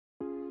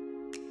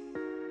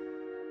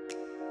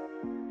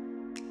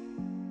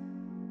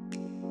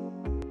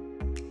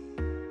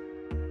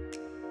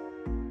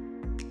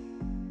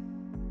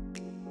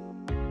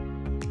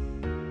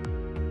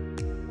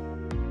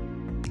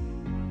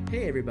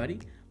everybody,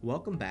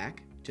 welcome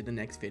back to the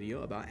next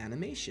video about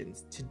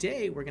animations.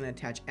 Today we're going to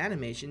attach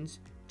animations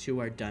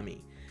to our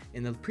dummy.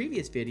 In the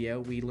previous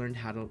video we learned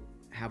how to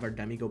have our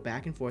dummy go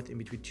back and forth in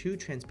between two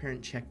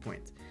transparent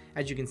checkpoints.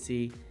 As you can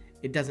see,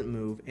 it doesn't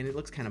move and it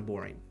looks kind of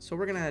boring. So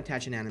we're going to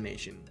attach an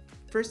animation.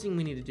 First thing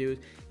we need to do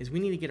is we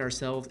need to get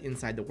ourselves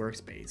inside the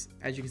workspace.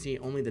 As you can see,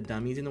 only the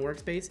dummy's in the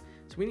workspace,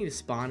 so we need to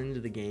spawn into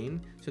the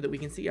game so that we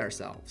can see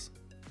ourselves.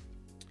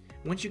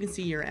 Once you can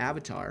see your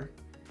avatar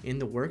in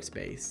the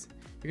workspace,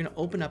 you're going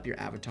to open up your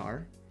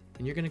avatar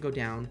and you're going to go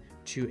down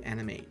to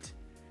animate.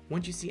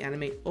 Once you see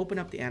animate, open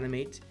up the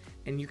animate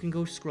and you can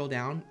go scroll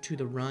down to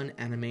the run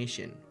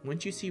animation.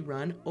 Once you see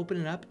run,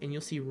 open it up and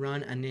you'll see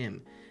run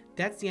anim.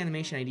 That's the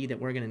animation ID that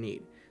we're going to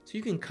need. So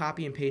you can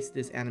copy and paste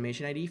this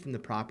animation ID from the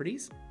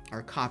properties,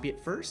 or copy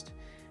it first,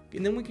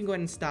 and then we can go ahead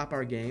and stop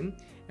our game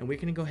and we're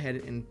going to go ahead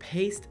and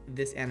paste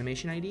this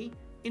animation ID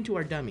into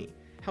our dummy.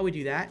 How we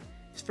do that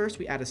is first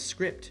we add a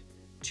script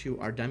to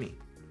our dummy.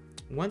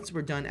 Once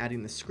we're done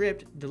adding the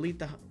script, delete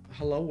the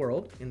hello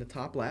world in the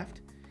top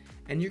left,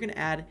 and you're going to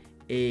add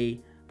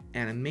a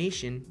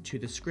animation to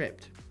the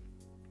script.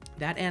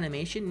 That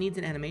animation needs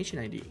an animation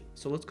ID.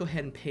 So let's go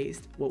ahead and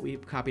paste what we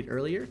copied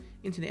earlier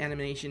into the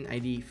animation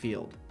ID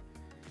field.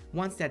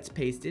 Once that's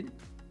pasted,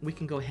 we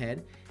can go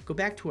ahead, go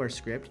back to our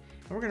script,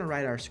 and we're going to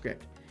write our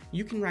script.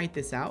 You can write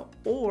this out,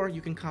 or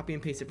you can copy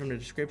and paste it from the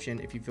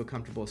description if you feel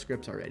comfortable with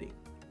scripts already.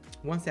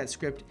 Once that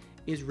script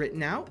is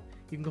written out,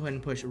 you can go ahead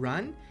and push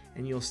run,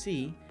 and you'll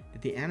see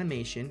that the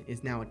animation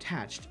is now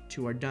attached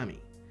to our dummy.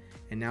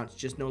 And now it's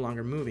just no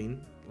longer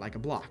moving like a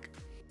block.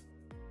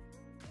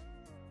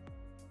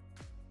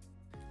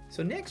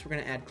 So next we're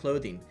going to add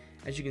clothing.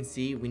 As you can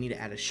see, we need to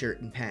add a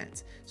shirt and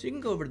pants. So you can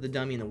go over to the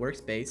dummy in the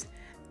workspace,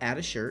 add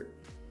a shirt,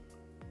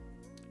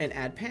 and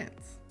add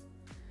pants.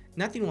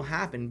 Nothing will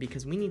happen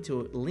because we need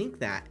to link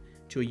that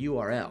to a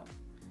URL.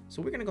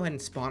 So we're going to go ahead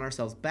and spawn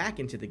ourselves back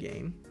into the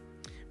game.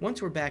 Once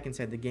we're back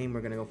inside the game,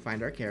 we're going to go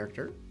find our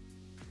character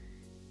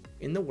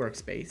in the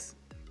workspace.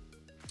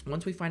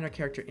 Once we find our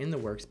character in the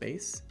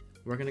workspace,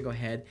 we're going to go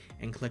ahead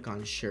and click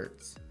on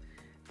shirts.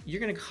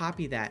 You're going to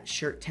copy that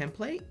shirt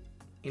template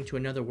into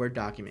another Word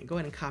document. Go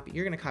ahead and copy.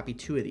 You're going to copy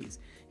two of these.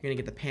 You're going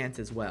to get the pants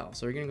as well.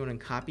 So you're going to go ahead and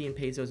copy and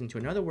paste those into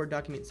another Word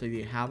document so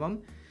you have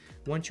them.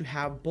 Once you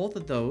have both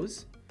of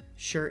those,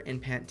 shirt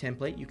and pant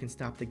template, you can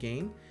stop the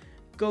game.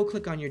 Go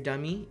click on your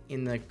dummy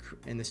in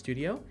the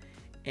studio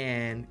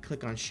and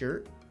click on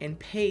shirt and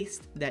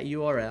paste that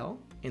URL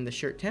in the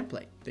shirt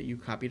template that you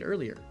copied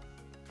earlier.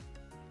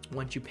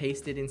 Once you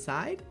paste it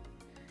inside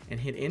and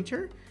hit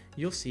enter,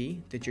 you'll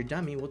see that your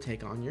dummy will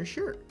take on your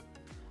shirt.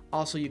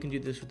 Also, you can do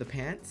this with the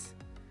pants.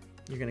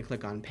 You're going to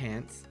click on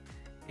pants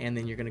and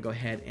then you're going to go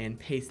ahead and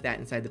paste that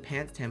inside the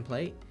pants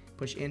template,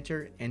 push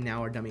enter, and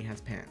now our dummy has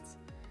pants.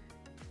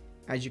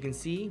 As you can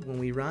see, when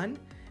we run,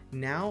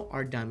 now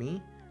our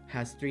dummy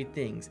has three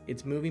things.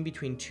 It's moving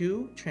between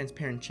two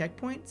transparent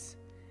checkpoints,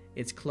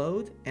 it's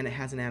clothed, and it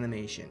has an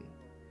animation.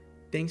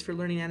 Thanks for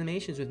learning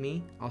animations with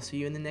me. I'll see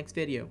you in the next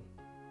video.